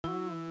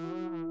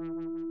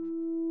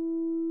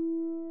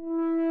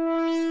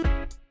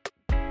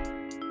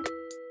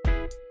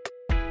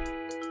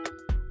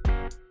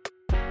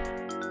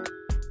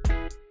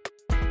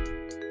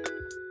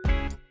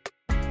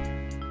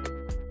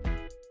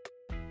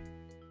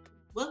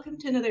Welcome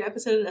to another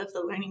episode of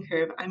The Learning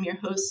Curve. I'm your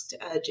host,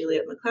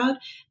 Juliet McLeod.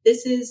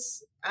 This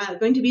is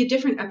going to be a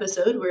different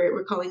episode.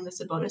 We're calling this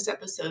a bonus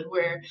episode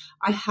where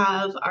I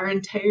have our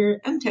entire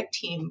EmTech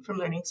team from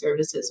Learning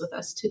Services with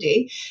us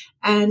today,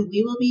 and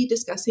we will be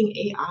discussing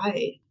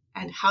AI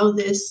and how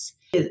this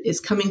is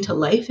coming to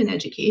life in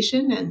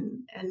education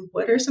and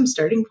what are some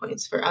starting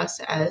points for us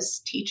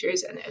as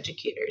teachers and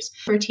educators.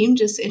 Our team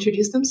just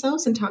introduce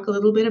themselves and talk a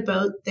little bit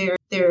about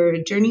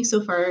their journey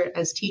so far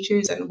as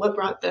teachers and what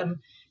brought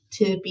them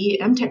to be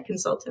EmTech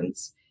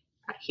consultants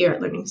here at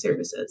Learning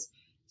Services.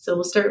 So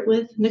we'll start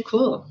with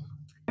Nicole.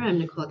 I'm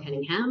Nicole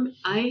Cunningham.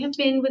 I have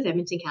been with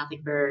Edmonton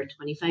Catholic for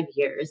 25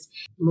 years.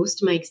 Most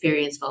of my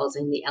experience falls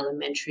in the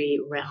elementary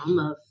realm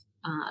of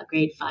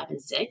grade 5 and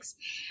 6.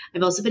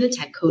 I've also been a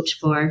tech coach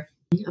for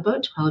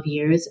about 12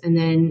 years and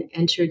then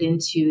entered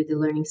into the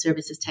Learning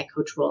Services tech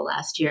coach role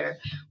last year,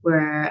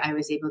 where I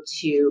was able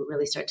to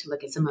really start to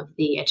look at some of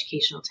the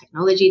educational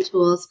technology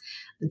tools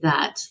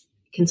that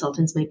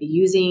consultants might be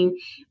using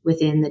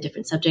within the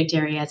different subject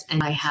areas.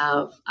 And I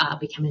have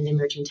become an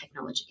emerging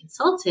technology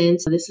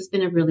consultant. So this has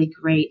been a really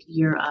great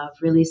year of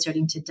really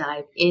starting to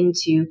dive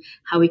into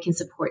how we can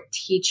support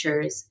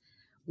teachers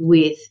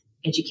with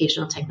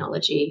educational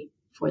technology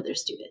for their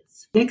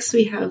students. Next,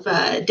 we have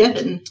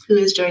Devin, who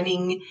is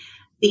joining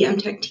the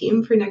EmTech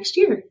team for next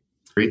year.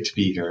 Great to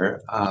be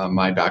here.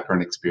 My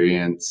background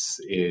experience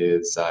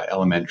is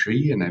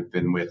elementary, and I've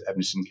been with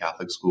Edmonton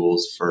Catholic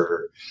Schools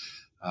for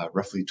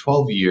roughly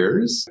 12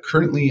 years.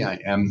 Currently, I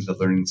am the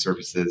Learning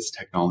Services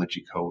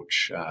technology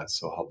coach,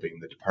 so helping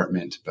the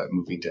department, but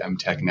moving to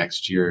EmTech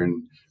next year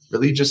and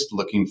really just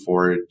looking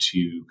forward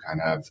to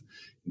kind of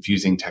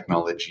infusing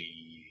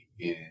technology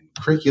in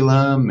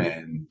curriculum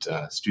and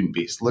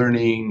student-based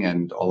learning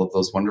and all of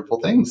those wonderful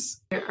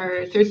things.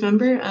 Our third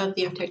member of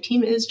the EmTech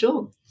team is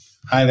Joel.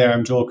 Hi there,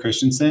 I'm Joel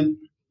Christensen.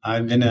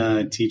 I've been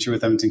a teacher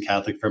with Edmonton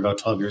Catholic for about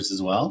 12 years as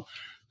well.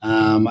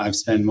 I've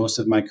spent most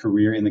of my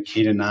career in the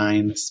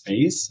K-9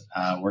 space,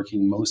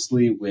 working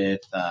mostly with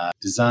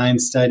design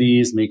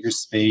studies,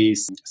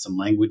 makerspace, some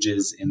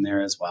languages in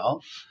there as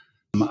well.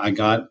 I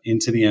got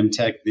into the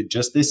EmTech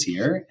just this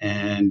year,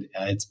 and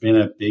it's been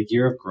a big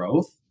year of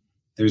growth.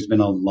 There's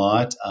been a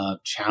lot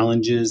of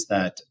challenges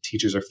that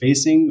teachers are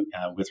facing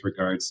with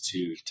regards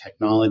to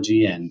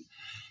technology and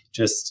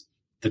just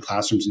the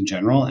classrooms in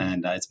general.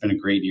 And it's been a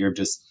great year of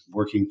just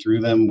working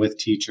through them with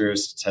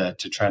teachers to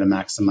try to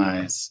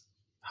maximize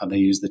how they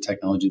use the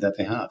technology that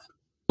they have.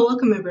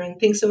 Welcome, everyone.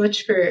 Thanks so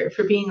much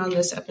for being on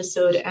this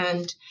episode.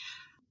 And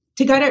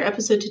to guide our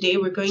episode today,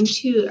 we're going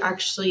to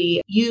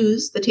actually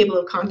use the table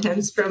of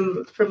contents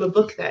from a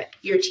book that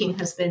your team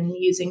has been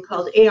using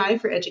called AI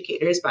for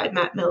Educators by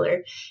Matt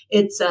Miller.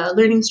 It's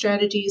Learning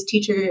Strategies,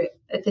 Teacher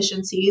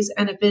Efficiencies,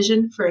 and a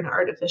Vision for an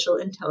Artificial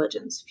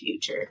Intelligence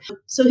Future.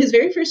 So his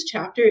very first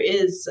chapter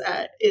is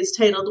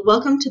titled,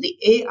 Welcome to the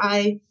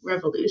AI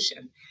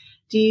Revolution.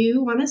 Do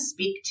you want to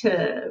speak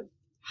to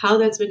how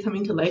that's been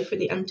coming to life for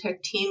the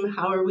EmTech team?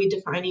 How are we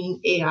defining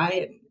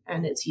AI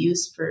and its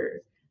use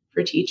for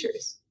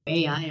teachers?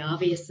 AI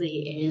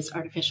obviously is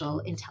artificial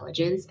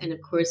intelligence. And of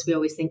course, we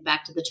always think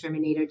back to the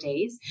Terminator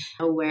days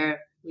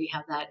where we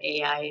have that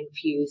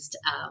AI-infused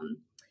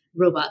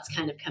robots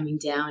kind of coming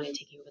down and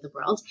taking over the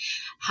world.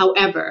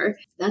 However,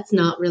 that's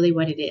not really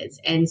what it is.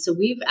 And so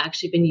we've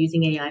actually been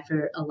using AI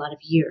for a lot of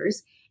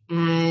years,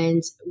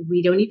 and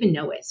we don't even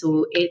know it.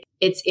 So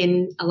it's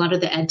in a lot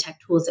of the ed tech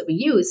tools that we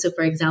use. So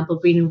for example,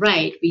 read and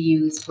write, we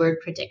use word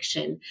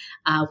prediction,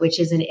 which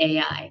is an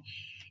AI.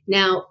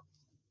 Now,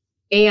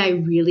 AI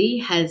really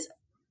has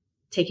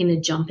taken a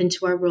jump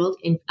into our world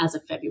as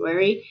of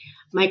February.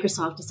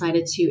 Microsoft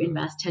decided to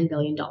invest $10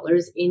 billion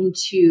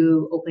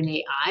into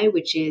OpenAI,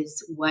 which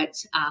is what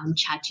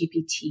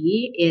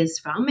ChatGPT is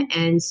from.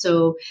 And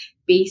so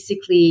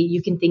basically,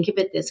 you can think of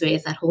it this way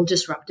as that whole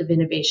disruptive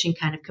innovation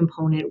kind of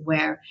component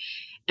where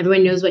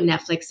everyone knows what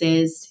Netflix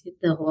is,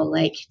 the whole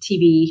like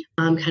TV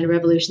kind of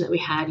revolution that we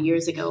had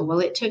years ago. Well,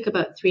 it took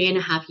about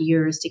 3.5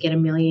 years to get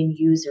 1 million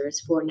users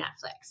for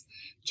Netflix.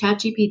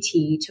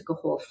 ChatGPT took a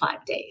whole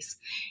 5 days.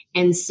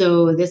 And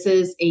so this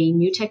is a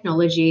new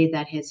technology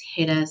that has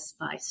hit us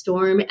by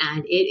storm,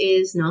 and it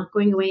is not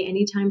going away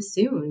anytime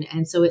soon.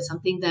 And so it's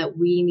something that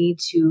we need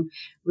to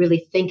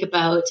really think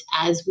about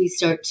as we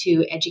start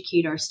to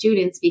educate our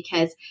students,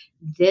 because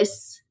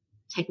this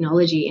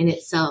technology in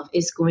itself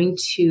is going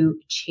to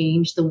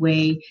change the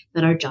way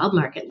that our job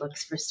market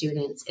looks for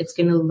students. It's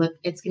going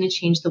to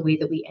change the way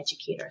that we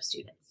educate our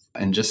students.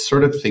 And just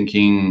sort of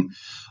thinking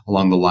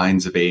along the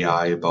lines of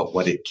AI about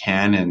what it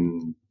can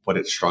and what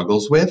it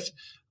struggles with.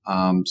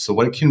 So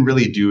what it can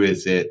really do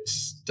is it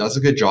does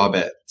a good job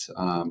at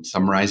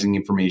summarizing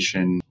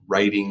information,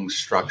 writing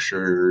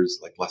structures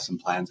like lesson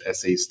plans,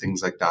 essays,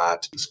 things like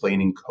that,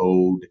 explaining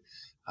code,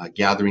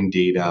 gathering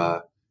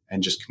data,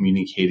 and just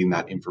communicating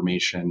that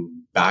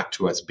information back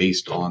to us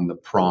based on the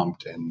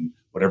prompt and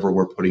whatever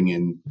we're putting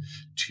in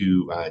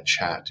to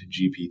Chat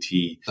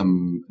GPT.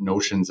 Some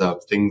notions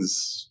of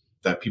things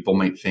that people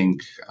might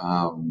think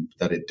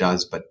that it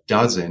does but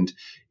doesn't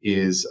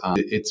is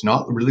it's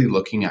not really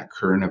looking at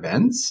current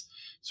events.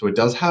 So it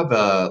does have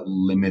a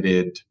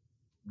limited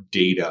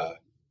data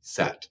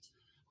set,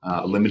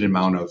 a limited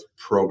amount of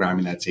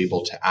programming that's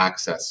able to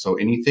access. So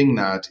anything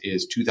that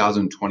is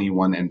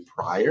 2021 and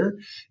prior,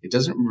 it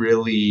doesn't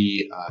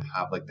really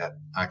have like that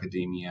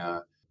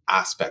academia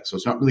aspect. So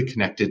it's not really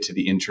connected to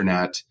the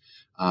internet.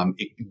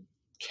 It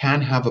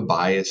can have a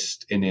bias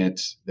in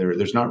it.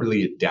 There's not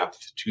really a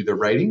depth to the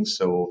writing.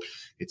 So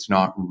it's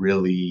not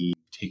really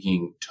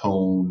taking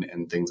tone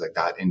and things like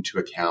that into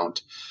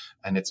account.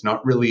 And it's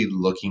not really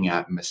looking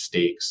at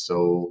mistakes.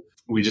 So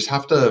we just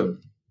have to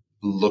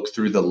look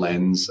through the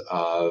lens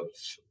of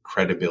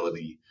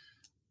credibility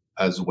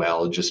as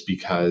well, just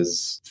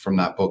because from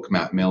that book,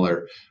 Matt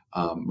Miller,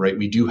 right,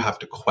 we do have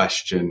to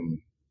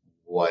question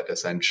what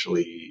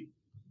essentially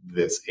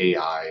this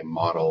AI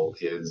model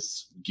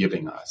is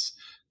giving us,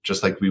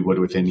 just like we would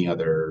with any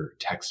other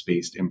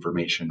text-based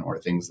information or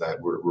things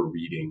that we're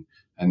reading.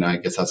 And I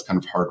guess that's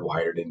kind of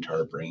hardwired into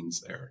our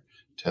brains there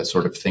to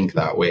sort of think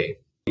that way.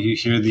 You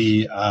hear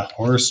the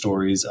horror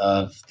stories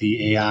of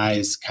the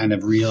AIs kind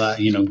of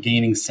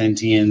gaining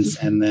sentience,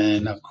 and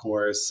then, of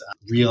course,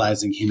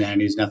 realizing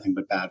humanity is nothing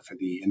but bad for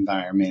the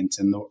environment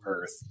and the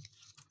earth.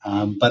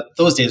 But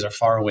those days are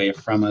far away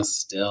from us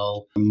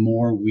still. The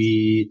more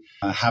we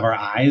have our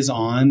eyes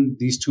on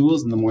these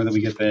tools and the more that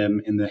we get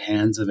them in the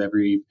hands of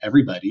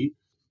everybody,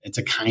 it's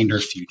a kinder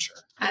future.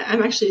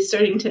 I'm actually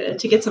starting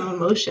to get some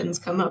emotions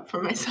come up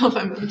for myself.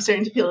 I'm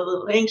starting to feel a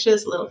little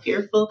anxious, a little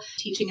fearful.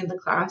 Teaching in the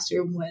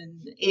classroom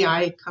when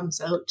AI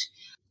comes out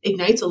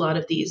ignites a lot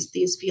of these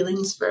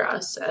feelings for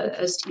us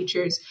as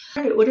teachers.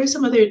 All right, what are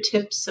some other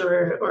tips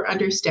or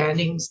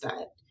understandings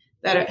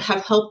that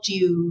have helped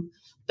you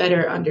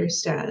better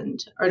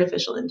understand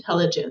artificial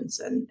intelligence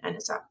and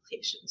its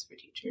applications for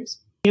teachers?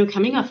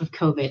 Coming off of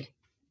COVID,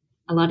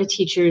 a lot of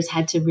teachers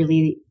had to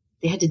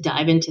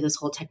dive into this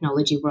whole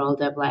technology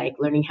world of like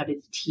learning how to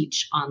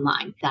teach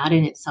online. That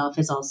in itself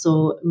has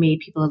also made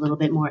people a little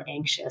bit more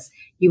anxious.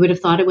 You would have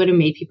thought it would have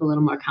made people a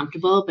little more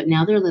comfortable, but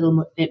now they're a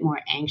little bit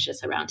more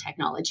anxious around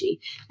technology.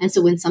 And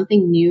so when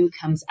something new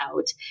comes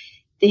out,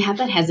 they have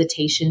that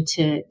hesitation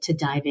to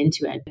dive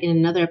into it. In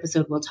another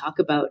episode, we'll talk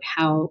about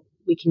how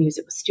we can use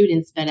it with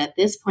students. But at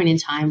this point in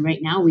time, right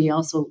now,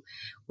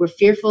 we're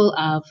fearful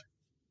of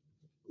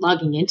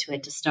logging into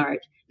it to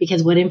start,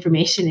 because what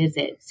information is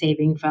it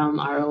saving from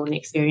our own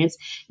experience?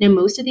 Now,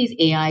 most of these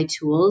AI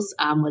tools,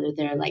 whether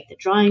they're like the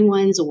drawing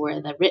ones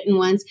or the written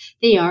ones,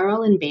 they are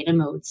all in beta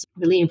modes.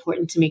 Really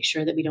important to make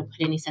sure that we don't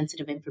put any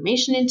sensitive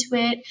information into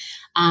it,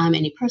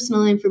 any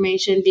personal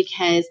information,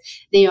 because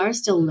they are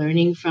still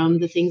learning from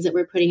the things that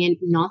we're putting in,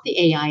 not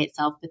the AI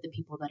itself, but the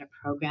people that are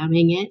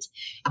programming it.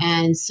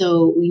 And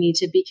so we need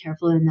to be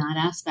careful in that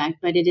aspect,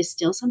 but it is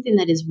still something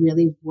that is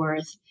really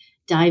worth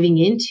diving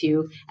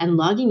into and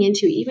logging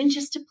into, even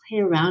just to play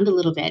around a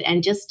little bit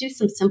and just do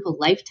some simple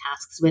life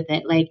tasks with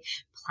it, like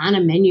plan a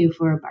menu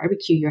for a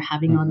barbecue you're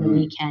having on the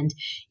weekend.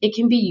 It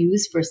can be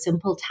used for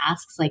simple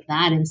tasks like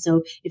that. And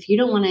so if you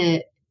don't want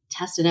to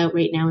test it out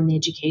right now in the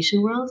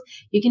education world,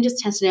 you can just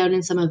test it out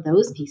in some of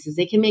those pieces.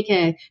 They can make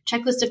a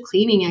checklist of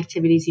cleaning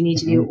activities you need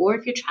to do. Or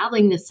if you're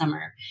traveling this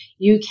summer,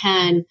 you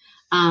can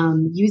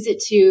use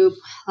it to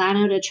plan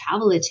out a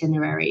travel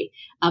itinerary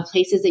of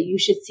places that you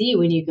should see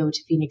when you go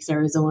to Phoenix,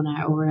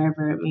 Arizona, or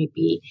wherever it may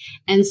be.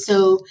 And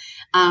so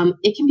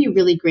it can be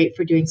really great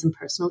for doing some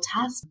personal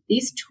tasks.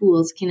 These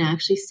tools can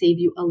actually save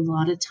you a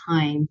lot of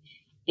time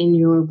in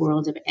your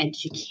world of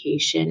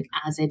education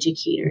as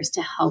educators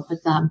to help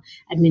with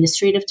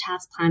administrative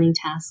tasks, planning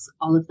tasks,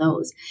 all of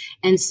those.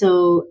 And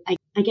so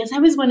I guess I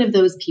was one of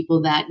those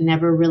people that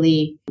never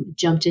really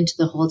jumped into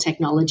the whole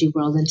technology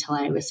world until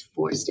I was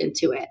forced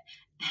into it.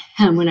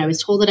 When I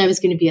was told that I was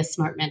going to be a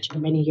smart mentor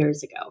many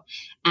years ago.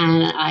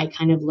 And I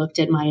kind of looked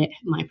at my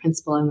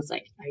principal and was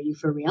like, are you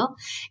for real?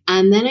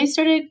 And then I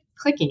started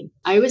clicking.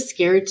 I was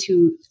scared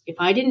if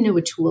I didn't know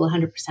a tool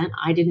 100%,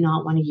 I did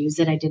not want to use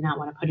it. I did not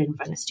want to put it in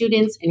front of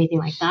students, anything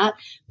like that.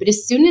 But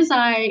as soon as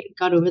I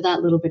got over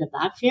that little bit of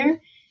that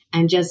fear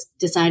and just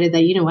decided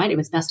that, you know what, it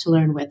was best to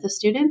learn with the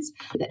students,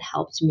 that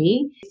helped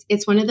me.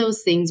 It's one of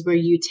those things where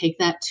you take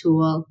that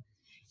tool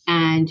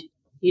and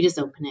you just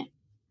open it.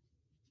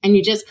 And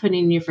you just put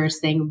in your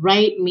first thing,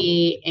 write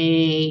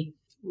me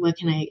what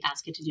can I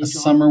ask it to do? A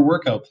summer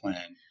workout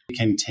plan. You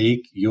can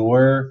take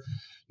your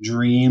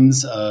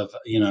dreams of,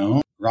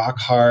 rock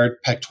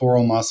hard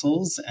pectoral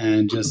muscles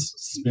and just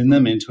spin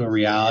them into a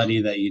reality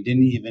that you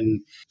didn't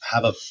even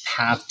have a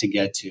path to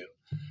get to.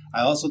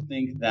 I also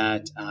think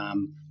that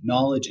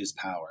knowledge is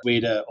power. The way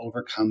to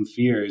overcome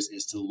fears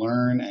is to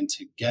learn and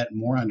to get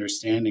more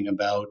understanding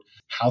about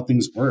how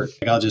things work.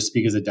 I'll just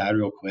speak as a dad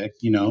real quick.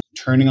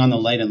 Turning on the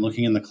light and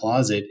looking in the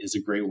closet is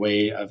a great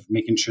way of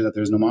making sure that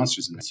there's no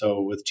monsters in it. So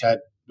with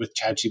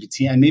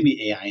ChatGPT and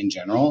maybe AI in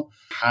general,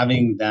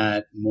 having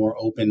that more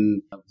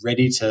open,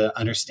 ready to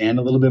understand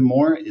a little bit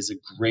more is a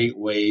great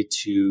way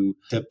to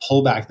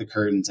pull back the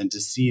curtains and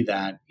to see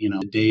that,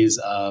 the days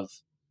of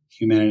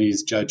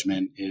humanity's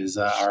judgment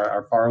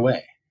are far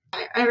away.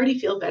 I already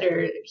feel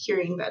better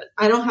hearing that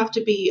I don't have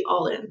to be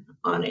all in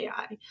on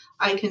AI.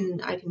 I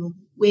can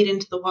wade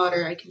into the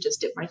water. I can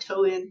just dip my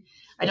toe in.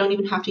 I don't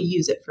even have to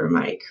use it for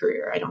my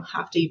career. I don't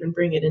have to even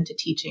bring it into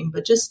teaching,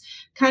 but just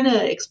kind of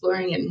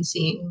exploring it and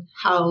seeing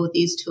how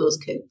these tools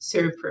could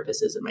serve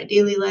purposes in my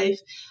daily life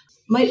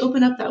might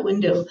open up that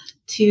window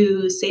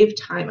to save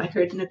time. I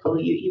heard, Nicole,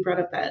 you brought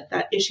up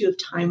that issue of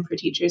time for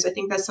teachers. I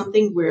think that's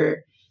something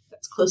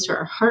that's close to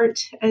our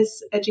heart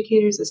as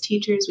educators, as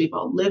teachers. We've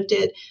all lived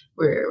it.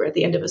 We're at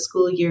the end of a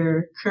school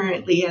year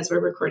currently as we're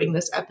recording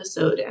this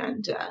episode,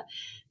 and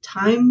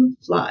time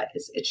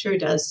flies. It sure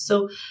does.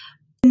 So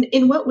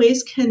in what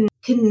ways can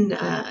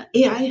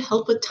AI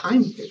help with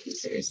time for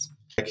teachers?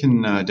 I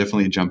can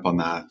definitely jump on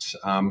that.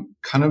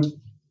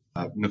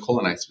 Nicole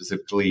and I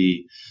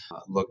specifically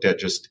looked at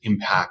just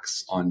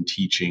impacts on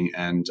teaching.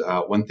 And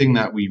one thing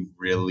that we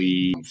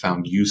really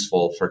found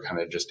useful for kind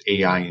of just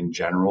AI in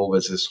general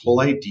was this whole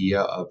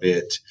idea of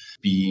it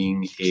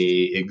being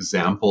a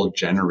example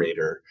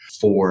generator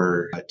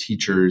for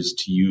teachers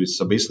to use.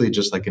 So basically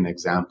just like an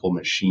example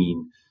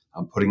machine,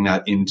 putting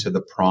that into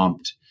the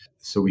prompt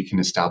so we can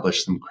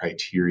establish some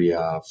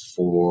criteria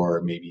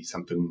for maybe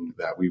something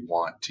that we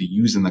want to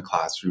use in the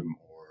classroom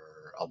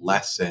or a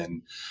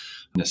lesson,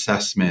 an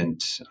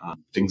assessment,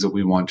 things that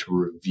we want to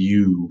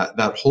review.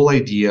 That whole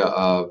idea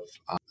of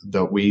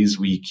the ways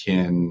we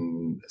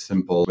can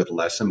simple with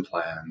lesson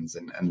plans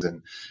and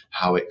then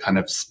how it kind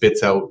of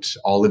spits out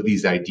all of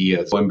these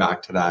ideas. Going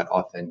back to that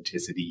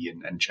authenticity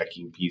and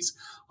checking piece,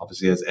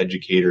 obviously as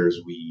educators,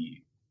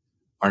 we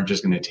aren't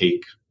just going to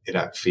take it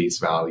at face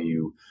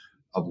value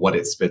of what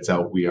it spits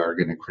out. We are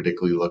going to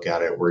critically look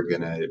at it. We're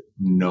going to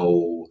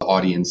know the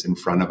audience in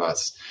front of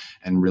us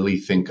and really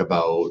think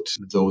about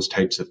those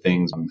types of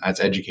things. As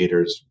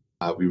educators,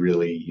 we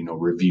really,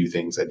 review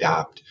things,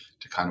 adapt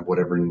to kind of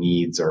whatever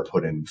needs are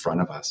put in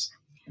front of us.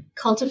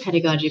 Call to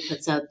Pedagogy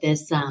puts out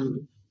this,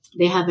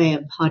 they have a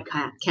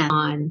podcast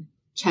on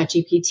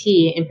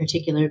ChatGPT in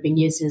particular being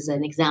used as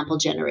an example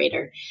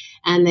generator.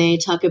 And they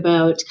talk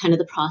about kind of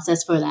the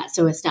process for that.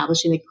 So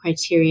establishing the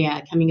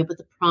criteria, coming up with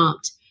a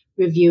prompt,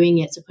 reviewing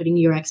it, so putting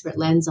your expert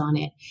lens on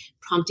it,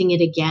 prompting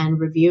it again,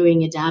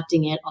 reviewing,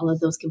 adapting it, all of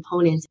those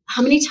components.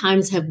 How many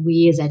times have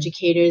we as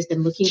educators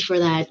been looking for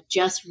that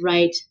just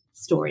right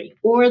story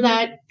or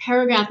that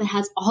paragraph that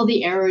has all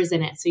the errors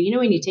in it? So,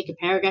 when you take a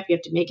paragraph, you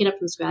have to make it up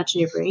from scratch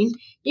in your brain.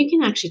 You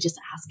can actually just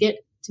ask it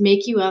to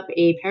make you up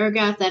a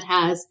paragraph that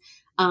has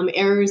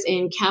errors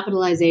in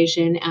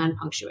capitalization and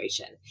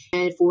punctuation,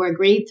 and for a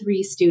grade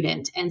 3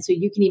 student. And so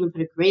you can even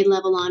put a grade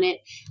level on it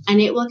and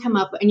it will come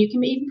up, and you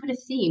can even put a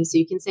theme. So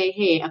you can say,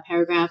 hey, a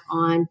paragraph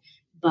on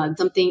bug,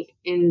 something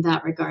in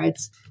that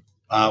regards.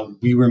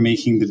 We were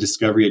making the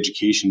Discovery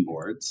Education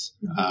boards,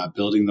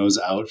 building those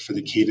out for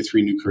the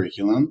K-3 new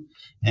curriculum,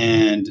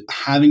 and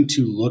having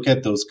to look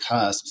at those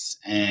cusps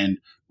and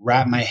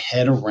wrap my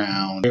head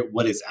around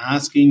what it's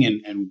asking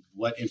and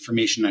what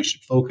information I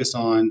should focus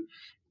on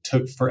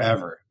took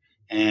forever.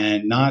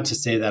 And not to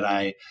say that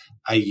I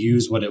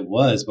use what it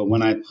was, but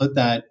when I put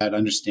that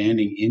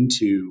understanding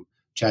into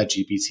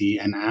ChatGPT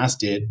and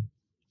asked it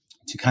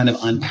to kind of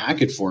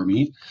unpack it for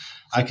me,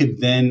 I could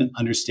then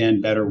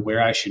understand better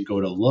where I should go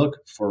to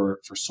look for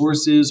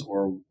sources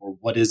or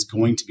what is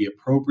going to be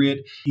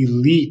appropriate.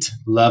 Elite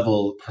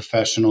level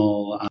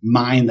professional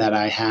mind that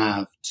I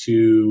have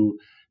to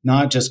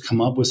not just come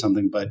up with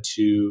something, but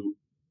to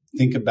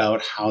think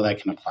about how I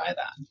can apply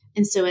that.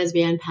 And so as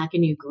we unpack a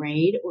new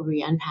grade or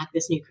we unpack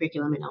this new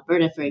curriculum in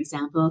Alberta, for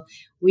example,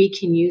 we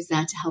can use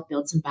that to help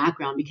build some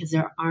background because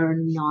there are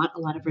not a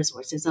lot of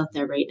resources out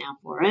there right now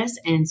for us.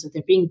 And so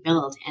they're being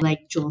built. And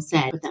like Joel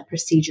said, put that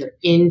procedure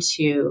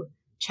into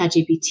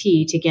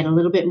ChatGPT to get a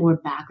little bit more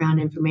background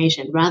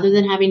information rather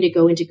than having to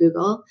go into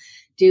Google,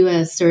 do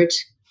a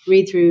search,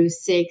 read through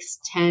 6,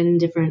 10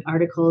 different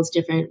articles,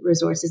 different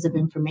resources of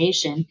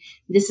information.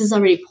 This is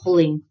already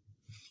pulling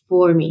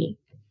for me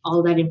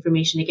all that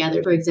information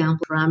together. For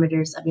example,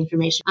 parameters of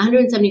information,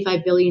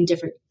 175 billion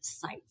different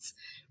sites,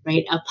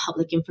 right, of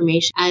public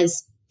information.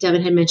 As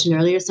Devin had mentioned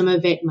earlier, some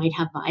of it might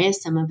have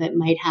bias, some of it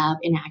might have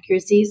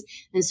inaccuracies.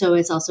 And so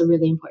it's also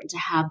really important to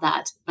have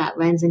that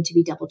lens and to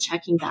be double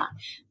checking that.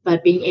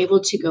 But being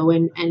able to go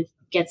in and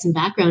get some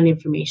background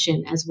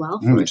information as well.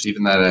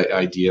 Even that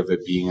idea of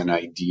it being an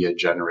idea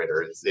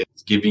generator, it's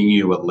giving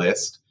you a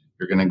list.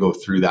 You're going to go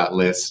through that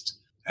list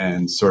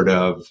and sort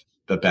of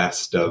the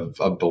best of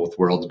both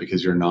worlds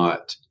because you're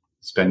not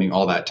spending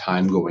all that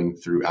time going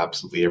through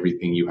absolutely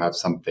everything. You have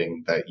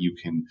something that you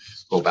can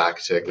go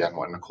back to, again,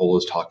 what Nicole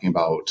was talking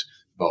about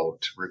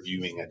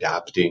reviewing,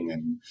 adapting,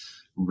 and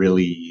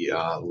really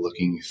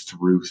looking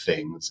through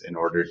things in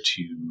order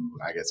to,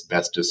 I guess,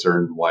 best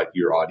discern what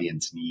your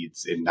audience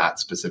needs in that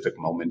specific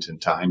moment in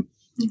time.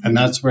 And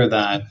that's where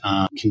that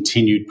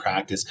continued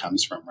practice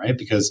comes from, right?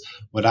 Because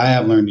what I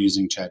have learned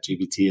using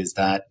ChatGPT is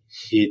that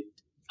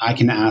I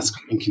can ask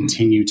and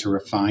continue to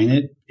refine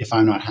it if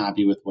I'm not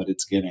happy with what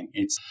it's giving.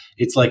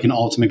 It's like an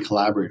ultimate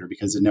collaborator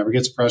because it never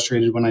gets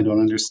frustrated when I don't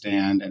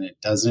understand and it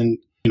doesn't,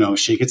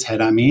 shake its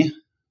head at me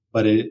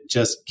but it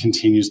just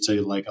continues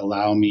to like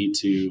allow me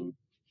to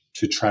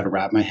try to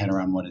wrap my head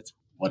around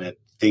what it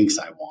thinks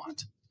I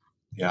want.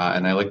 Yeah,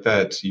 and I like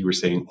that you were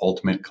saying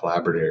ultimate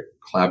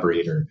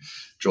collaborator,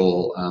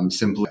 Joel.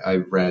 Simply,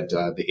 I've read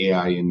the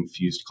AI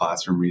Infused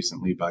Classroom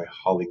recently by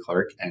Holly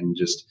Clark, and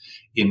just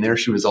in there,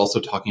 she was also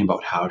talking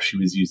about how she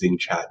was using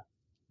Chat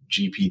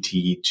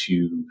GPT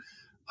to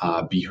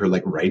be her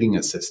like writing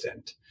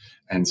assistant,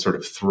 and sort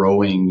of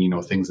throwing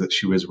things that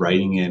she was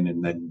writing in,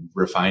 and then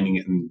refining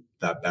it in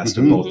that best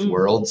of both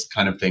worlds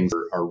kind of things.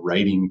 Are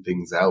writing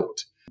things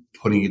out,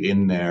 putting it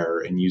in there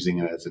and using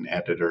it as an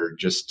editor,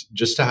 just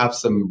to have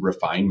some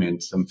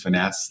refinement, some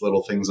finesse,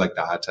 little things like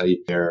that.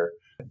 They're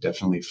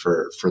definitely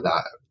for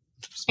that.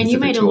 And you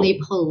might tool.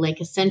 only pull like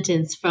a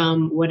sentence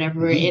from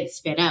whatever it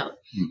spit out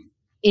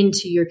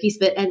into your piece,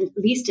 but at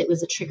least it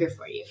was a trigger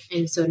for you.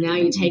 And so now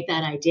you take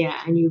that idea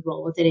and you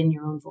roll with it in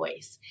your own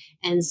voice.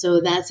 And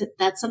so that's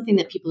something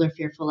that people are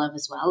fearful of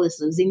as well, is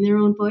losing their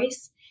own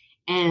voice.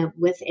 And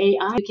with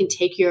AI, you can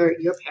take your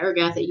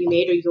paragraph that you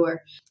made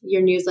or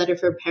your newsletter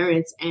for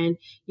parents, and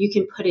you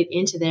can put it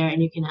into there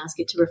and you can ask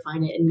it to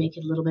refine it and make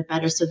it a little bit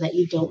better so that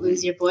you don't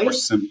lose your voice. Or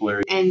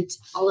simpler. And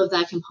all of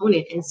that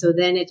component. And so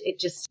then it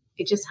just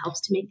helps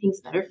to make things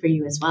better for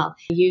you as well.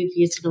 You've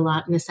used it a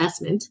lot in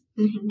assessment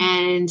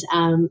and,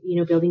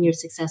 building your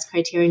success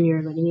criteria and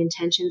your learning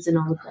intentions and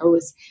all of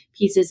those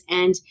pieces.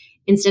 And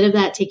instead of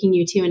that taking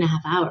you 2.5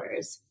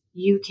 hours,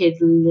 you could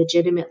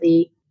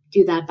legitimately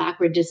do that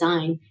backward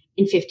design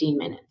in 15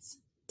 minutes.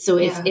 So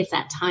it's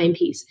that time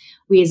piece.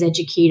 We as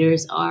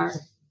educators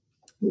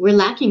we're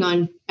lacking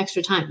on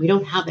extra time. We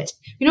don't have it.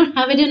 We don't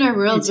have it in our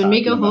worlds. When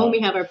we go home,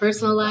 we have our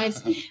personal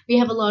lives. We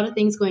have a lot of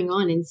things going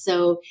on. And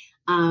so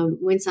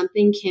when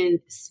something can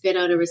spit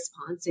out a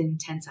response in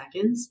 10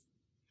 seconds,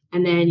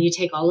 and then you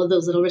take all of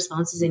those little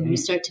responses and you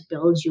start to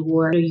build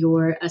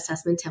your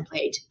assessment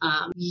template,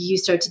 you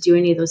start to do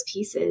any of those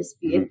pieces.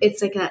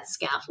 It's like that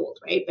scaffold,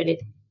 right? But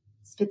it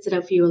spits it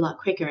out for you a lot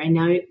quicker. And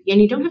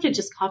you don't have to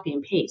just copy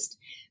and paste,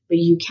 but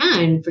you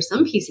can for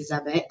some pieces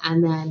of it,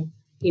 and then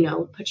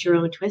put your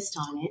own twist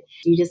on it.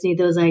 You just need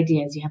those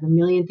ideas. You have a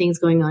million things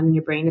going on in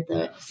your brain at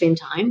the same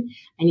time,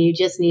 and you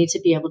just need to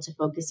be able to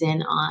focus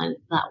in on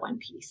that one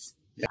piece.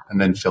 Yeah, and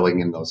then filling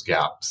in those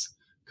gaps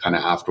kind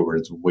of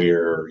afterwards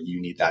where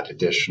you need that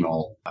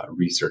additional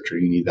research or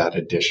you need that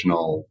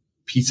additional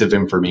piece of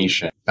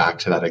information, back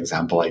to that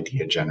example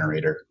idea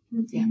generator.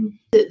 Yeah.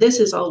 This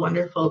is all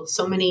wonderful.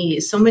 So many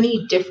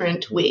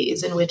different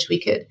ways in which we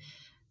could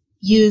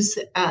use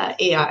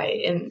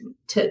AI and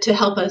to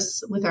help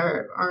us with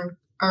our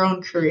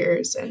own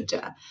careers. And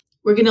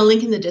we're going to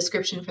link in the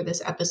description for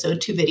this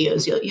episode 2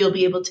 videos. You'll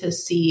be able to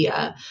see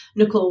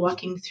Nicole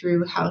walking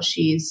through how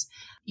she's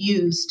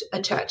used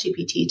a Chat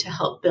GPT to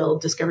help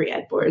build Discovery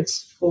Ed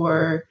boards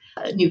for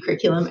new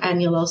curriculum.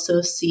 And you'll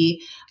also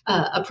see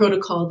a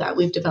protocol that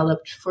we've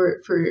developed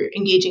for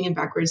engaging in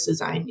backwards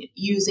design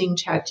using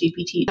Chat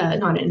GPT,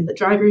 not in the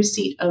driver's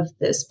seat of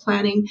this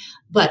planning,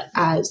 but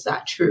as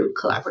that true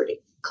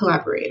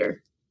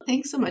collaborator.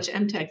 Thanks so much,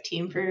 EmTech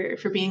team,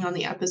 for being on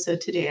the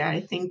episode today. I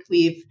think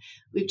we've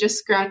just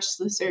scratched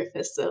the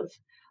surface of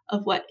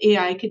what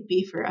AI could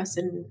be for us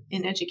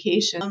in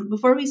education.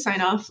 Before we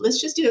sign off, let's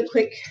just do a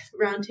quick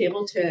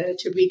roundtable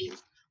to recap.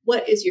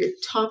 What is your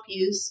top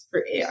use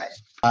for AI?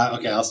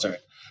 Okay, I'll start.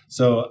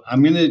 So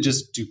I'm going to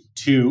just do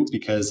 2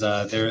 because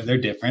they're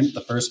different.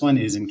 The first one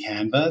is in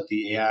Canva,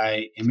 the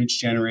AI image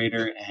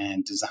generator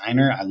and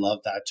designer. I love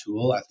that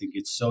tool. I think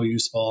it's so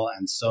useful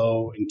and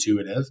so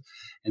intuitive.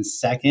 And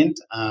second,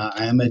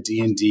 I am a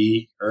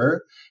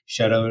D&D-er.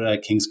 Shout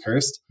out King's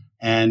Cursed.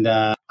 And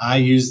I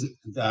use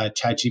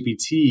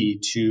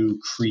ChatGPT to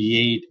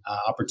create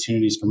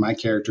opportunities for my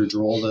character,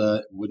 Droll,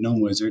 the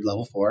Wood-Gnome Wizard,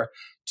 level 4,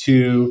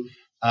 to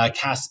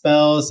cast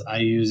spells. I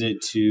use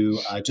it to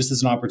just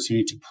as an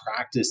opportunity to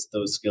practice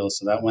those skills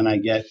so that when I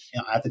get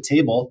at the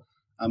table,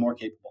 I'm more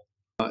capable.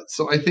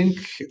 So I think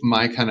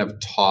my kind of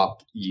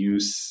top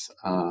use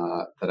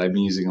that I've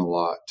been using a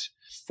lot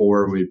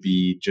for would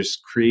be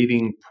just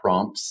creating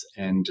prompts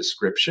and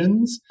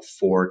descriptions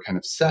for kind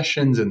of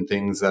sessions and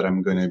things that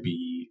I'm going to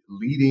be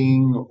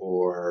leading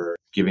or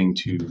giving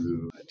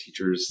to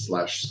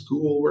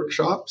teachers/school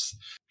workshops.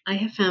 I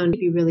have found it to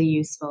be really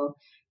useful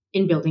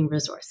in building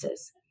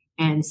resources.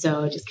 And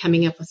so just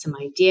coming up with some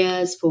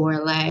ideas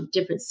for like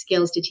different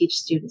skills to teach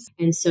students.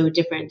 And so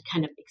different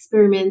kind of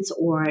experiments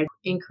or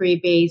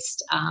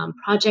inquiry-based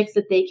projects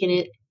that they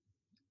can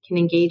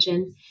engage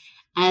in,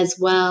 as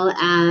well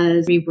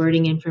as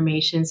rewording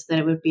information so that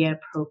it would be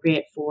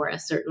appropriate for a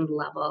certain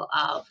level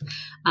of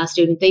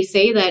student. They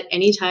say that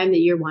anytime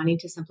that you're wanting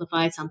to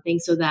simplify something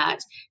so that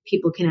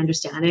people can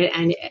understand it,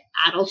 and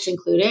adults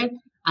included,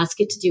 ask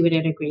it to do it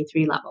at a grade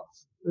 3 level.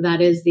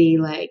 That is the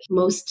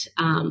most,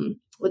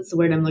 what's the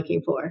word I'm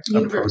looking for?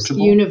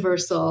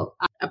 Universal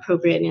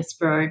appropriateness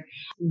for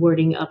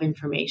wording of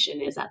information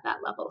is at that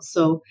level.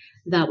 So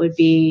that would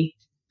be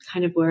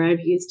kind of where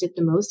I've used it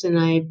the most, and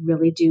I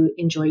really do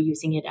enjoy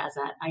using it as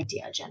that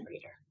idea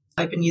generator.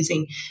 I've been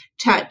using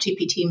Chat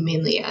GPT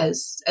mainly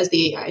as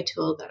the AI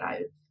tool that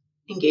I've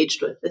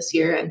engaged with this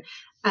year, and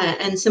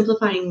and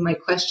simplifying my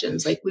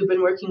questions. Like we've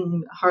been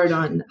working hard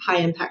on high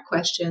impact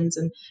questions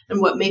and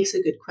what makes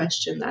a good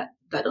question that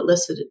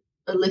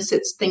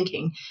elicits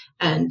thinking.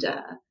 And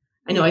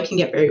I know I can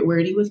get very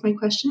wordy with my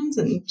questions,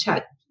 and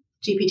Chat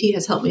GPT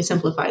has helped me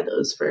simplify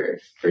those for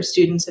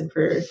students and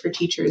for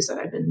teachers that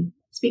I've been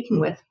speaking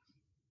with.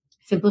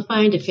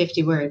 Simplifying to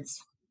 50 words.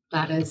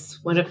 That is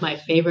one of my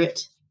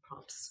favorite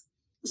prompts.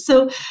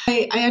 So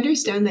I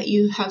understand that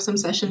you have some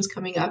sessions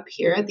coming up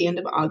here at the end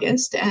of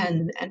August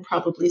and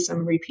probably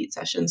some repeat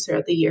sessions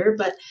throughout the year.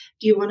 But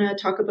do you want to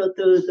talk about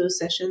those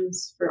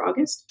sessions for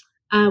August?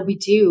 We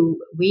do.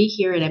 We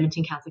here at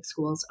Edmonton Catholic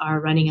Schools are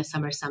running a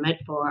summer summit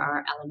for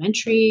our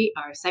elementary,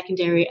 our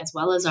secondary, as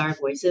well as our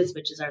Voices,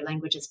 which is our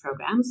languages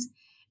programs.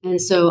 And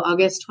so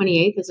August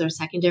 28th is our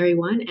secondary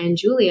one. And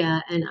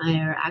Julia and I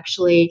are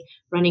actually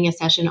running a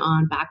session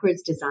on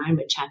backwards design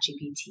with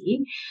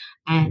ChatGPT.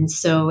 And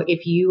so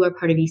if you are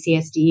part of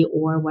ECSD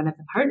or one of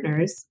the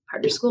partner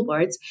school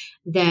boards,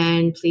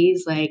 then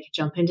please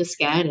jump into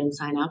SCED and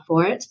sign up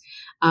for it.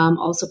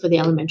 Also for the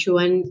elementary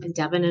one,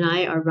 Devin and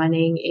I are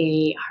running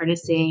a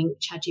harnessing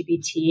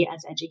ChatGPT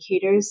as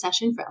educators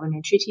session for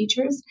elementary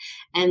teachers.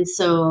 And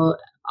so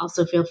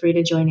also feel free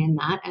to join in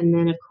that. And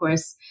then, of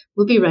course,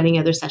 we'll be running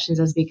other sessions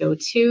as we go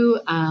too.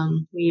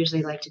 We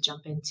usually like to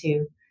jump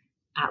into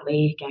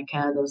Atlee,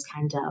 GECA, those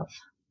kind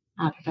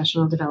of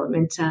professional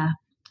development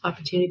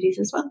opportunities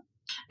as well.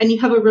 And you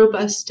have a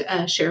robust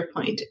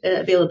SharePoint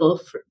available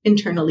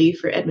internally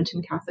for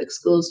Edmonton Catholic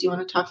Schools. Do you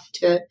want to talk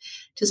to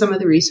some of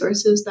the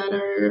resources that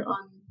are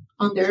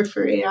on there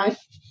for AI?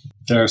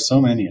 There are so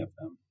many of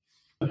them.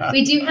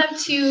 We do have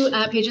two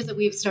pages that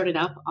we've started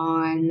up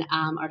on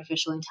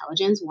artificial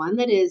intelligence. One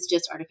that is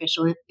just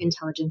artificial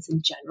intelligence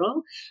in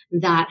general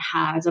that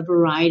has a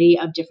variety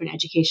of different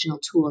educational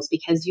tools,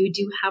 because you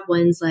do have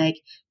ones like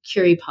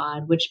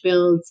CurryPod, which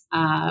builds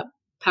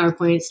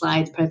PowerPoint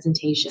slides,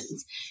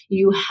 presentations.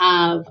 You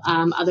have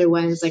other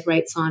ones like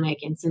WriteSonic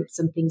and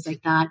some things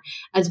like that,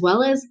 as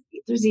well as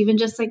there's even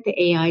just like the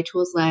AI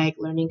tools like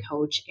Learning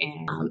Coach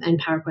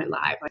and PowerPoint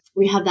Live.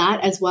 We have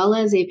that, as well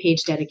as a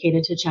page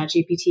dedicated to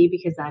ChatGPT,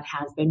 because that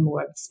has been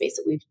more of the space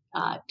that we've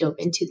dove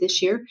into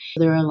this year.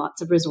 There are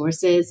lots of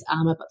resources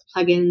about the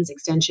plugins,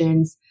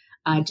 extensions,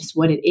 just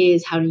what it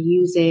is, how to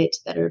use it,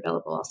 that are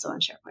available also on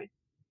SharePoint.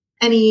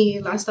 Any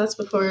last thoughts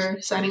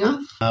before signing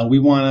off? We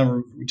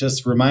want to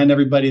just remind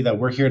everybody that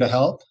we're here to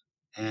help.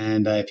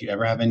 And if you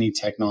ever have any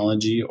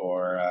technology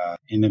or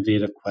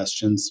innovative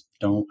questions,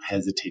 don't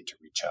hesitate to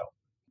reach out.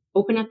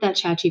 Open up that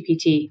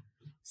ChatGPT,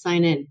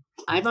 sign in.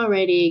 I've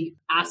already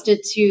asked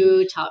it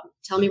to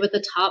tell me what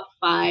the top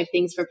 5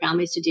 things for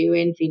families to do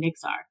in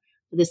Phoenix are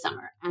for this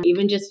summer. And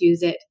even just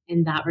use it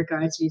in that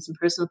regards to do some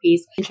personal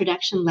piece.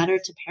 Introduction letter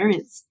to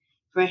parents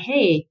for,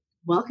 hey,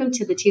 welcome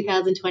to the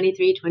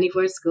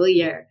 2023-24 school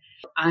year.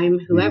 I'm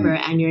whoever,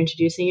 and you're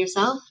introducing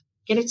yourself.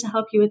 Get it to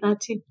help you with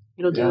that too.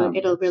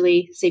 It'll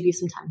really save you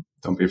some time.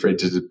 Don't be afraid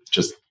to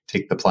just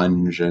take the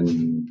plunge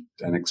and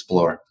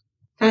explore.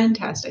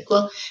 Fantastic.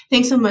 Well,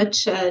 thanks so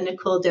much,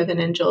 Nicole, Devin,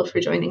 and Joel, for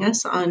joining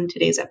us on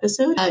today's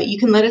episode. You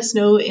can let us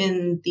know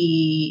in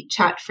the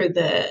chat for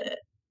the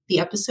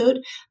episode,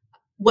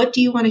 what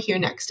do you want to hear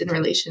next in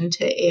relation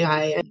to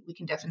AI? And we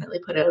can definitely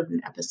put out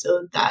an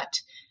episode that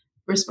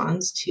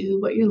responds to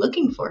what you're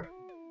looking for.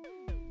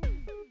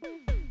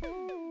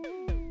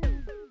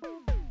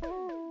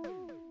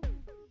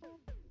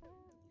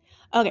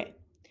 Okay,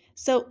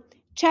 so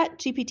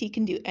ChatGPT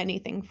can do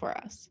anything for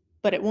us,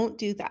 but it won't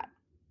do that.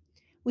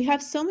 We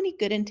have so many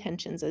good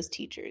intentions as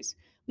teachers.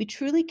 We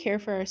truly care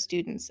for our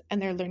students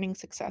and their learning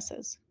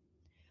successes.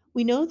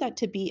 We know that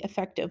to be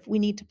effective, we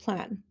need to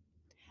plan.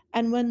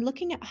 And when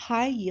looking at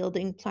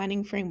high-yielding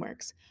planning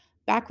frameworks,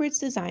 backwards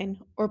design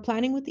or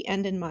planning with the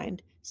end in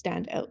mind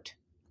stand out.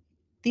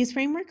 These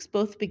frameworks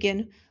both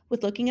begin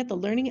with looking at the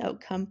learning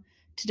outcome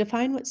to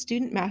define what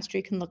student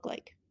mastery can look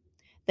like.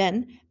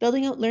 Then,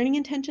 building out learning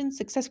intentions,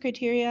 success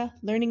criteria,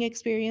 learning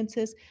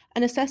experiences,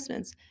 and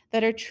assessments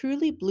that are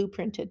truly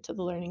blueprinted to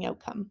the learning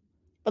outcome.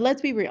 But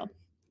let's be real,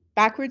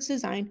 backwards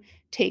design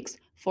takes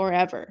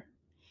forever.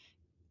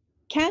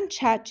 Can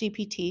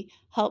ChatGPT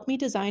help me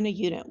design a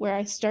unit where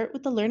I start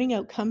with the learning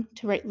outcome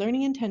to write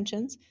learning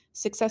intentions,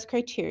 success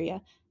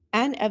criteria,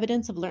 and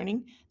evidence of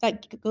learning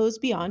that goes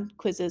beyond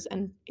quizzes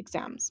and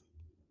exams?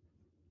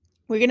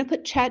 We're going to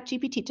put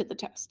ChatGPT to the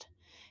test.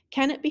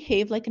 Can it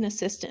behave like an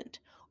assistant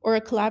or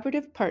a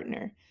collaborative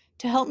partner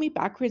to help me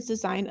backwards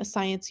design a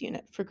science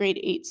unit for grade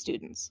 8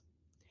 students?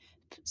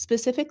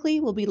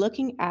 Specifically, we'll be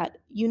looking at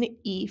Unit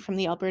E from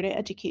the Alberta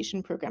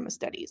Education Program of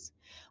Studies,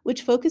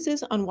 which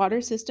focuses on water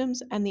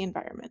systems and the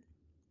environment.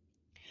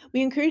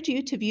 We encourage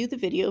you to view the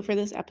video for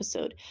this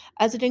episode,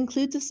 as it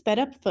includes a sped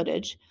up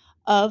footage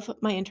of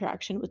my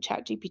interaction with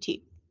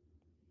ChatGPT.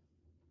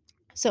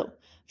 So,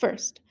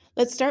 first,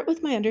 let's start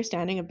with my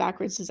understanding of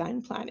backwards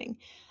design planning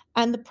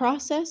and the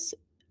process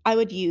I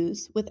would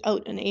use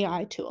without an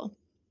AI tool.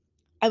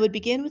 I would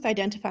begin with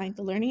identifying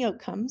the learning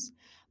outcomes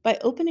by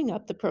opening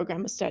up the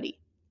program of study.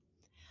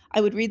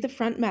 I would read the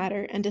front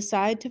matter and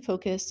decide to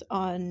focus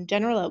on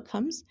general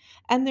outcomes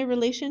and their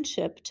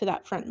relationship to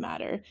that front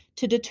matter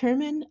to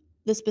determine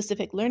the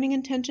specific learning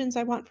intentions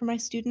I want for my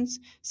students,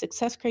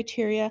 success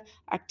criteria,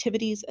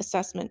 activities,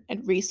 assessment,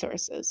 and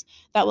resources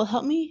that will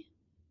help me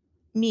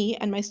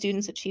and my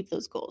students achieve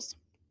those goals.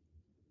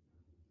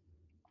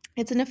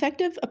 It's an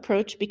effective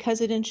approach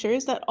because it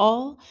ensures that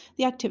all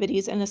the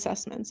activities and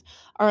assessments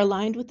are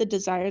aligned with the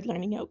desired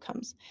learning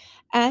outcomes,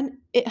 and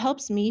it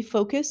helps me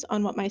focus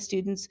on what my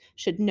students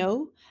should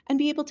know and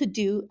be able to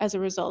do as a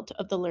result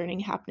of the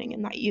learning happening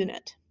in that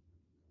unit.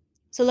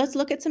 So let's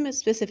look at some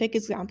specific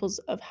examples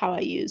of how I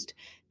used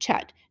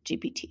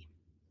ChatGPT.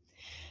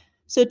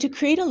 So to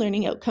create a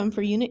learning outcome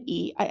for Unit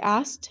E, I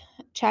asked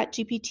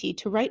ChatGPT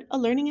to write a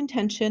learning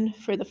intention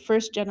for the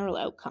first general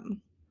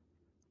outcome,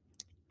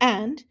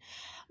 and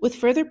with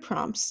further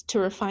prompts to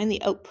refine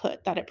the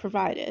output that it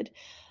provided,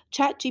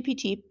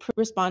 ChatGPT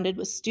responded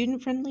with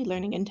student-friendly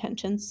learning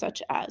intentions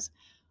such as,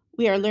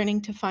 we are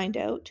learning to find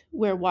out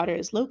where water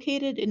is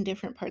located in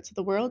different parts of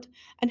the world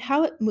and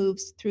how it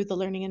moves through the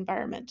learning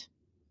environment.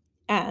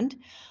 And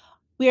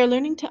we are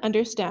learning to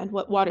understand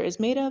what water is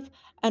made of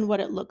and what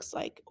it looks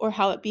like, or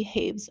how it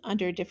behaves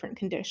under different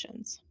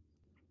conditions.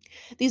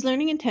 These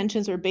learning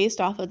intentions were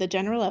based off of the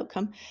general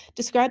outcome,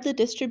 describe the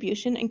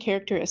distribution and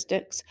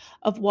characteristics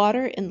of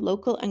water in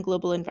local and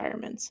global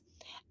environments,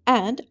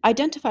 and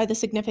identify the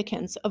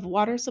significance of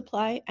water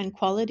supply and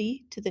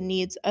quality to the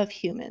needs of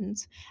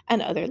humans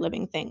and other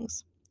living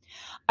things.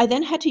 I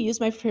then had to use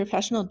my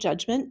professional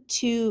judgment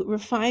to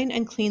refine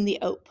and clean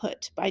the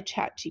output by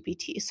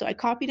ChatGPT. So I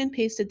copied and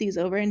pasted these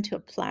over into a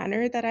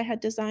planner that I had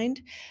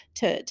designed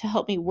to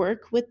help me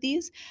work with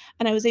these.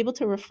 And I was able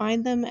to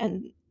refine them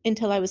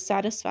until I was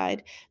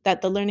satisfied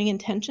that the learning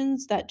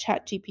intentions that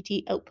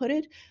ChatGPT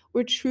outputted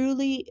were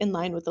truly in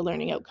line with the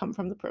learning outcome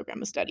from the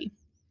program of study.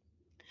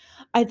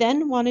 I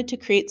then wanted to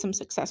create some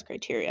success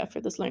criteria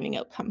for this learning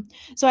outcome.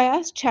 So I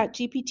asked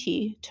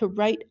ChatGPT to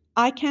write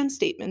I can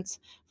statements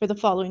for the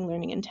following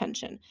learning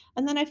intention,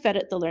 and then I fed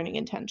it the learning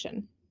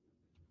intention.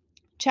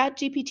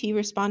 ChatGPT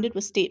responded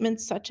with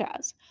statements such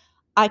as,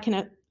 I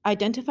can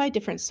identify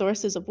different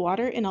sources of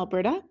water in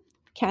Alberta,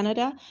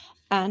 Canada,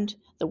 and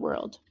the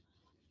world.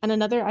 And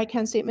another I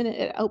can statement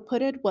it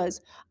outputted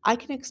was, I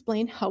can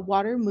explain how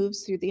water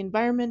moves through the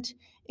environment,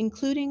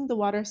 including the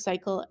water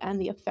cycle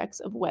and the effects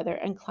of weather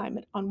and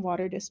climate on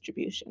water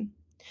distribution.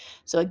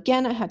 So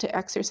again, I had to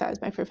exercise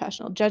my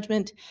professional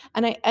judgment,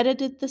 and I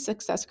edited the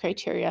success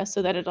criteria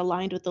so that it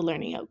aligned with the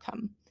learning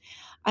outcome.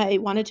 I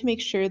wanted to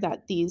make sure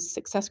that these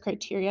success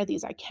criteria,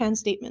 these I can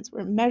statements,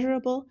 were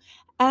measurable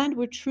and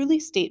were truly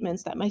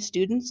statements that my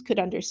students could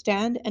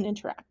understand and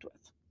interact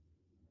with.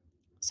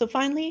 So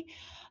finally,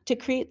 to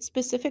create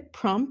specific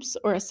prompts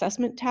or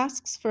assessment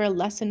tasks for a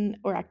lesson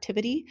or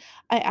activity,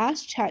 I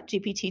asked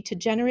ChatGPT to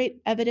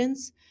generate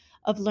evidence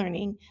of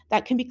learning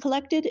that can be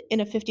collected in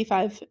a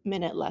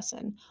 55-minute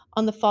lesson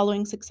on the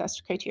following success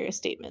criteria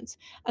statements.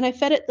 And I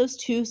fed it those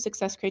 2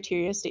 success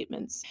criteria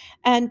statements.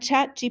 And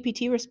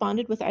ChatGPT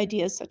responded with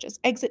ideas such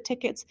as exit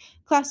tickets,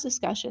 class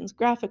discussions,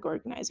 graphic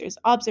organizers,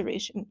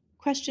 observation,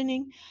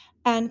 questioning,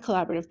 and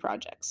collaborative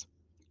projects.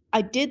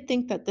 I did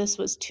think that this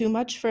was too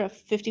much for a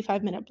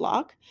 55-minute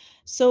block,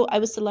 so I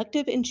was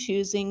selective in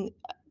choosing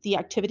the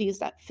activities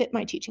that fit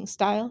my teaching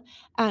style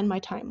and my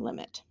time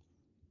limit.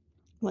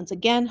 Once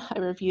again, I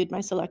reviewed my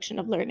selection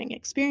of learning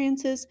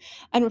experiences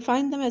and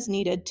refined them as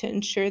needed to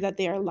ensure that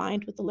they are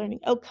aligned with the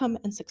learning outcome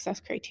and success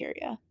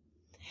criteria.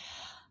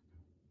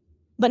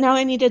 But now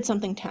I needed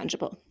something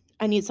tangible.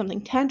 I need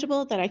something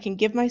tangible that I can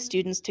give my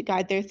students to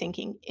guide their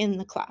thinking in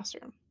the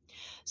classroom.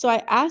 So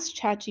I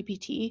asked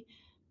ChatGPT,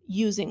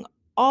 using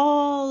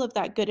all of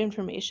that good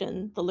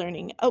information, the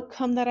learning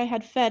outcome that I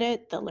had fed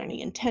it, the learning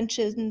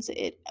intentions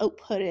it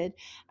outputted,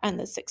 and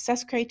the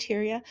success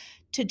criteria,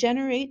 to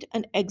generate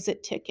an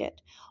exit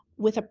ticket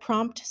with a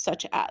prompt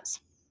such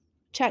as,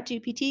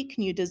 ChatGPT,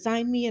 can you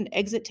design me an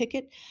exit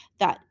ticket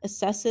that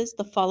assesses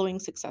the following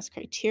success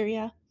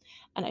criteria?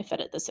 And I fed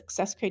it the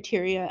success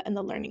criteria and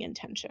the learning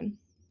intention.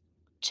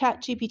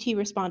 ChatGPT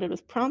responded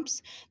with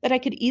prompts that I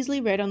could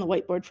easily write on the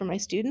whiteboard for my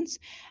students,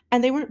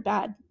 and they weren't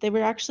bad. They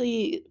were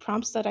actually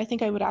prompts that I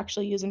think I would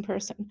actually use in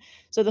person.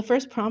 So the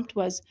first prompt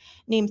was,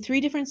 name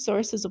 3 different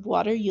sources of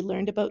water you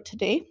learned about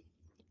today.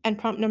 And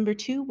prompt number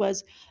 2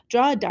 was,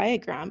 draw a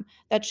diagram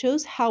that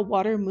shows how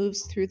water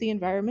moves through the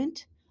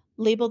environment,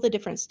 label the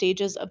different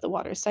stages of the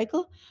water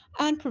cycle,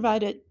 and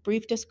provide a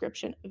brief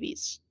description of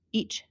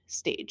each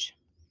stage.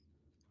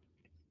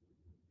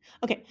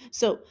 Okay,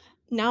 so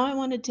now I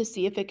wanted to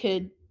see if it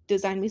could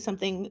design me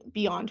something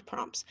beyond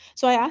prompts.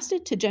 So I asked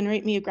it to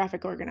generate me a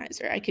graphic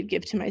organizer I could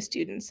give to my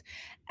students.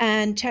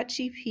 And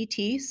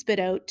ChatGPT spit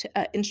out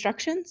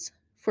instructions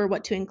for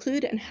what to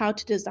include and how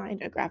to design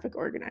a graphic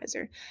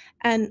organizer.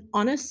 And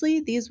honestly,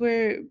 these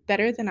were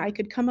better than I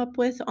could come up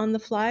with on the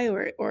fly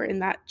or in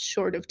that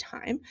short of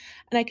time.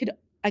 And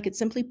I could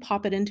simply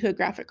pop it into a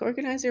graphic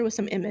organizer with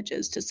some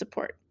images to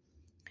support.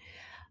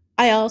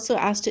 I also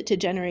asked it to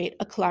generate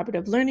a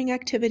collaborative learning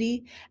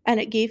activity,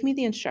 and it gave me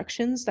the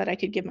instructions that I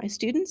could give my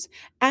students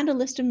and a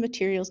list of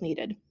materials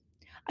needed.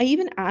 I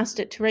even asked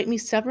it to write me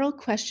several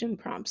question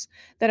prompts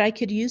that I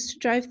could use to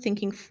drive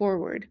thinking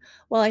forward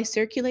while I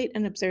circulate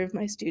and observe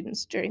my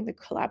students during the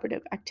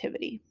collaborative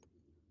activity.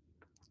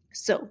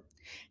 So,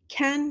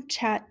 can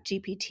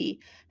ChatGPT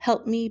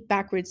help me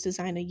backwards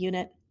design a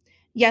unit?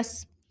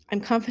 Yes, I'm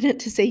confident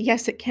to say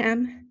yes, it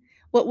can.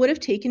 What would have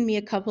taken me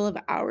a couple of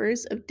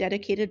hours of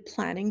dedicated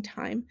planning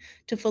time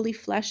to fully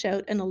flesh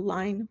out and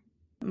align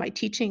my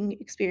teaching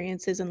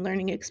experiences and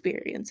learning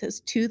experiences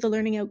to the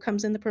learning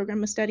outcomes in the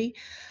program of study,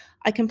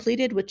 I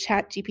completed with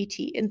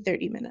ChatGPT in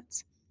 30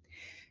 minutes.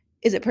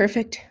 Is it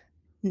perfect?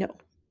 No.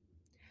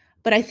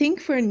 But I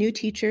think for a new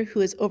teacher who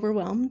is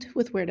overwhelmed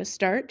with where to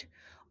start,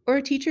 or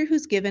a teacher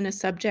who's given a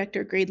subject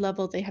or grade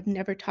level they have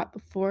never taught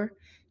before,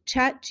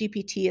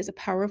 ChatGPT is a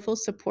powerful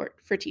support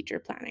for teacher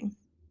planning.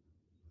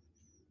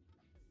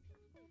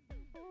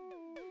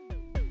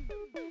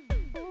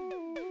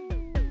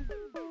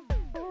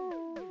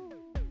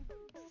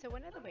 So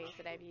one of the ways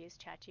that I've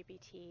used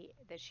ChatGPT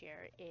this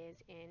year is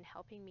in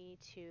helping me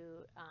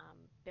to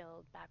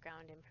build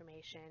background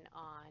information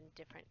on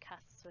different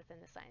cusps within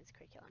the science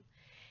curriculum.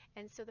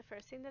 And so the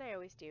first thing that I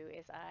always do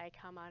is I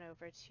come on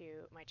over to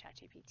my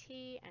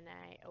ChatGPT and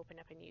I open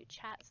up a new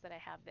chat so that I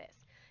have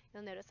this.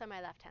 You'll notice on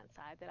my left-hand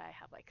side that I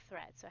have like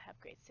threads. So I have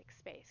grade 6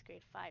 space,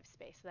 grade 5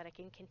 space, so that I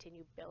can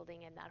continue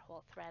building in that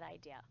whole thread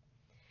idea.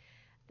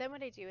 Then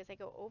what I do is I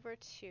go over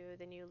to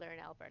the new Learn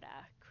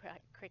Alberta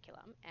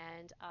curriculum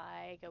and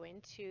I go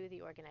into the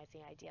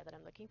organizing idea that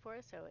I'm looking for.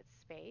 So it's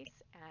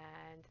space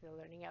and the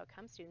learning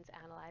outcome. Students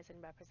analyze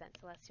and represent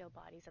celestial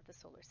bodies of the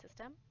solar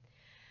system.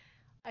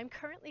 I'm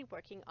currently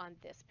working on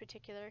this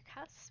particular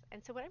cusp,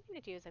 and so what I'm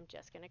going to do is I'm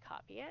just going to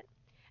copy it,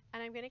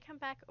 and I'm going to come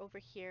back over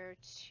here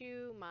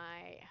to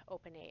my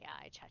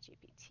OpenAI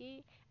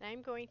ChatGPT, and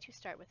I'm going to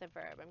start with a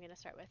verb. I'm going to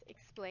start with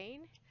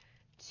explain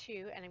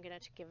to, and I'm going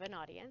to give an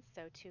audience,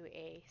 so to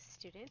a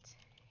student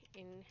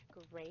in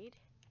grade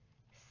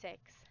 6,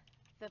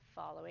 the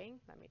following.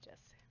 Let me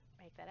just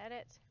make that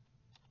edit,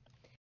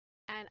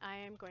 and I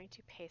am going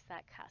to paste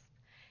that cusp.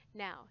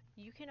 Now,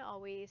 you can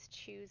always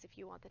choose if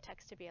you want the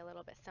text to be a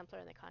little bit simpler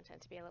and the content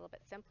to be a little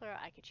bit simpler.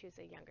 I could choose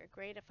a younger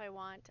grade if I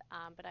want,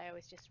 but I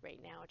always just right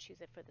now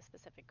choose it for the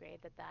specific grade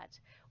that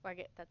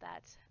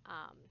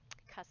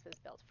cusp is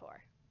built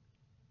for.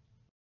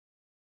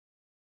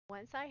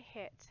 Once I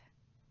hit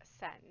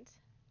send,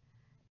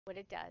 what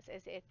it does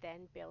is it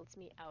then builds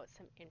me out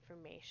some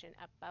information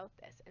about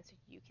this. And so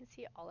you can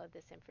see all of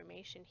this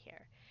information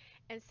here.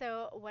 And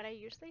so what I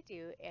usually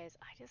do is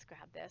I just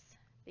grab this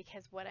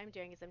because what I'm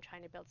doing is I'm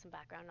trying to build some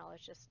background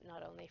knowledge just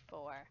not only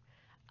for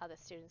the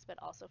students but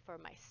also for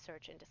my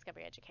search and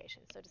discovery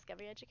education. So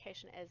discovery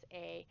education is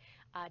a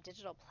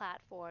digital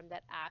platform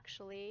that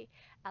actually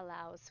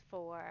allows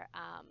for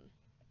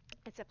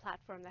it's a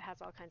platform that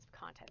has all kinds of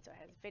content. So it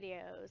has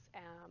videos,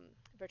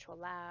 virtual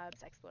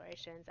labs,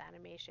 explorations,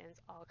 animations,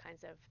 all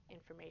kinds of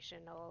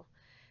informational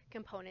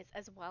components,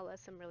 as well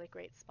as some really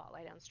great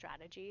spotlight on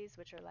strategies,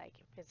 which are like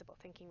visible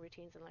thinking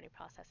routines and learning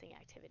processing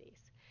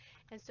activities.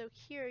 And so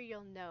here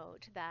you'll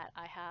note that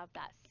I have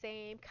that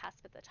same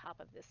cusp at the top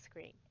of this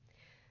screen.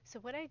 So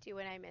what I do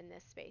when I'm in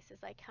this space is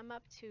I come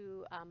up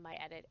to my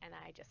edit and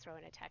I just throw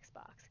in a text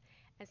box.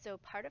 And so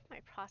part of my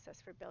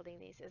process for building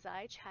these is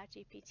I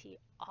ChatGPT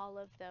all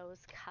of those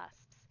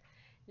cusps.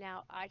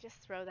 Now I just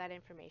throw that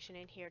information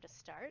in here to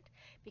start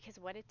because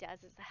what it does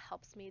is it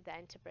helps me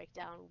then to break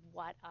down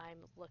what I'm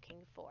looking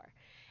for.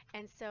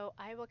 And so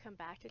I will come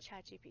back to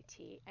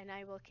ChatGPT and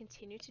I will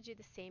continue to do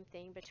the same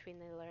thing between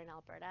the Learn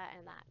Alberta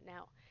and that.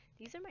 Now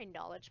these are my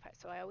knowledge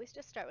parts, so I always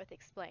just start with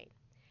explain.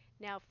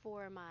 Now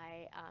for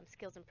my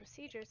skills and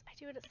procedures, I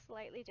do it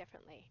slightly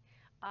differently.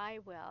 I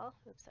will,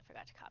 oops, I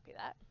forgot to copy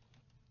that,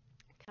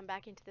 come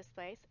back into this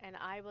place and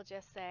I will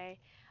just say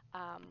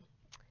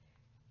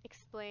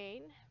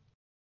explain,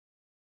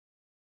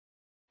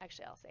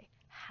 actually I'll say,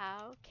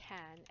 how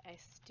can a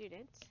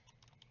student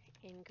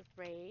in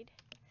grade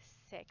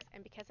 6,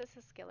 and because it's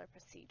a skill or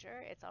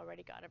procedure, it's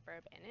already got a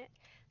verb in it.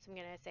 So I'm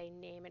going to say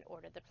name and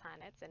order the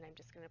planets, and I'm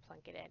just going to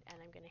plunk it in,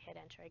 and I'm going to hit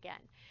enter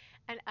again.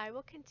 And I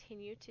will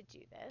continue to do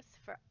this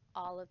for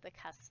all of the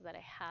cusps so that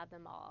I have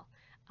them all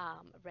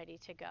ready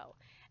to go.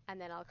 And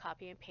then I'll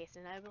copy and paste,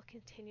 and I will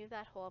continue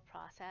that whole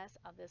process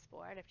of this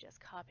board of just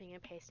copying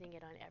and pasting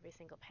it on every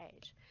single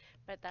page.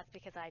 But that's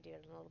because I do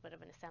it in a little bit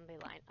of an assembly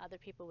line. Other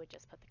people would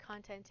just put the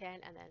content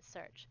in and then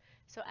search.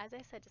 So as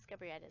I said,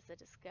 Discovery Ed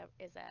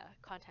is a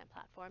content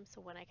platform.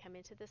 So when I come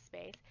into this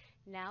space,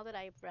 now that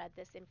I've read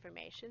this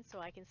information, so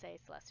I can say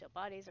celestial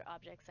bodies are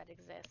objects that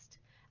exist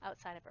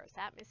outside of Earth's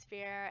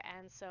atmosphere,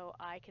 and so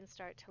I can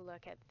start to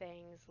look at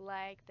things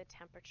like the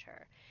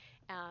temperature,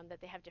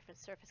 that they have different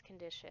surface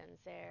conditions,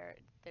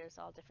 there's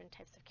all different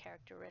types of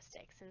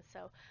characteristics, and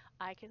so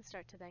I can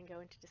start to then go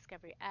into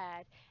Discovery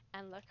Ed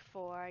and look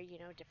for,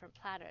 different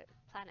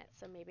planets.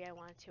 So maybe I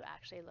want to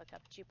actually look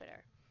up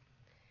Jupiter,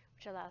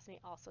 which allows me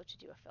also to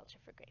do a filter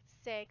for grade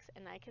 6,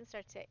 and I can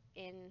start to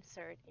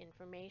insert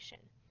information.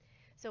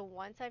 So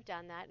once I've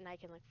done that, and I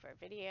can look for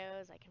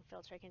videos, I can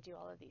filter, I can do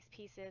all of these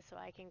pieces. So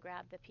I can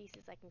grab the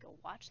pieces, I can go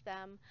watch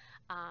them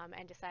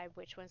and decide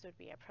which ones would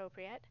be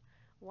appropriate.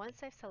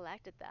 Once I've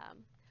selected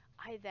them,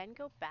 I then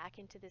go back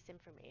into this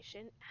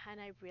information and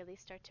I really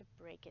start to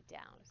break it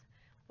down.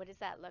 What does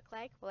that look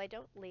like? Well, I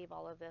don't leave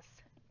all of this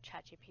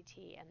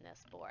ChatGPT and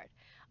this board.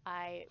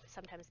 I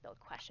sometimes build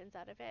questions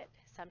out of it.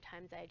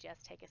 Sometimes I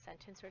just take a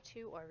sentence or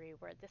two or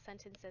reword the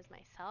sentences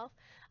myself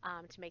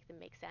to make them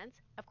make sense.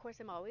 Of course,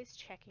 I'm always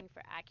checking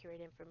for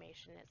accurate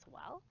information as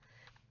well.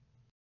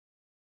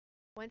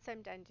 Once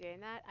I'm done doing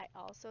that, I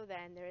also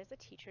then, there is a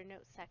teacher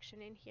note section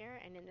in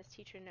here, and in this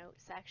teacher note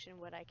section,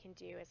 what I can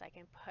do is I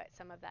can put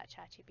some of that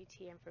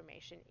ChatGPT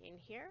information in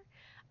here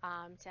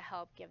to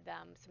help give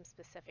them some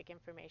specific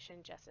information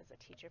just as a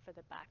teacher for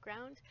the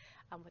background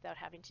without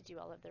having to do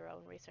all of their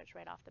own research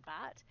right off the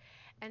bat.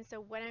 And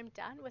so when I'm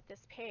done with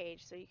this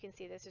page, so you can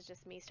see this is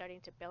just me starting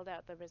to build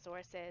out the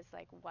resources,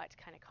 like what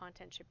kind of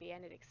content should be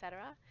in it,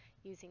 etc.,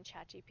 using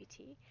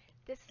ChatGPT.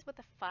 This is what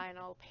the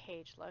final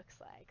page looks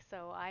like.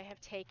 So I have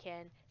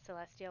taken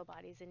celestial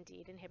bodies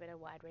indeed inhibit a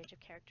wide range of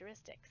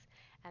characteristics.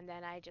 And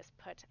then I just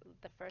put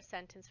the first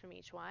sentence from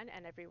each one,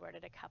 and I've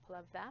reworded a couple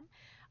of them.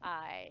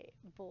 I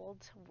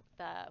bold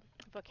the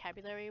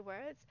vocabulary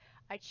words.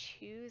 I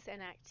choose an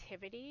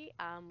activity,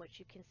 which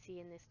you can see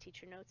in this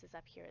teacher notes is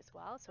up here as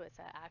well. So it's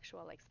an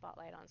actual like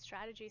spotlight on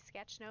strategy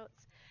sketch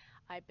notes.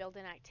 I build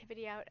an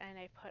activity out and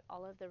I put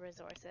all of the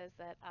resources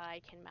that I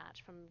can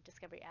match from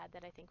Discovery Ed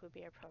that I think would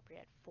be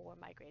appropriate for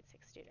my grade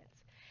 6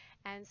 students.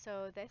 And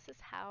so this is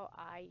how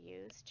I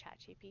use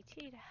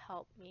ChatGPT to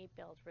help me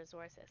build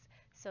resources.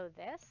 So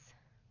this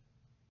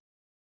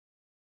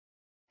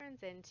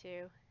turns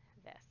into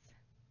this.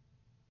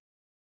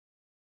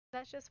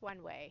 That's just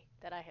one way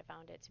that I have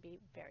found it to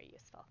be very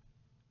useful.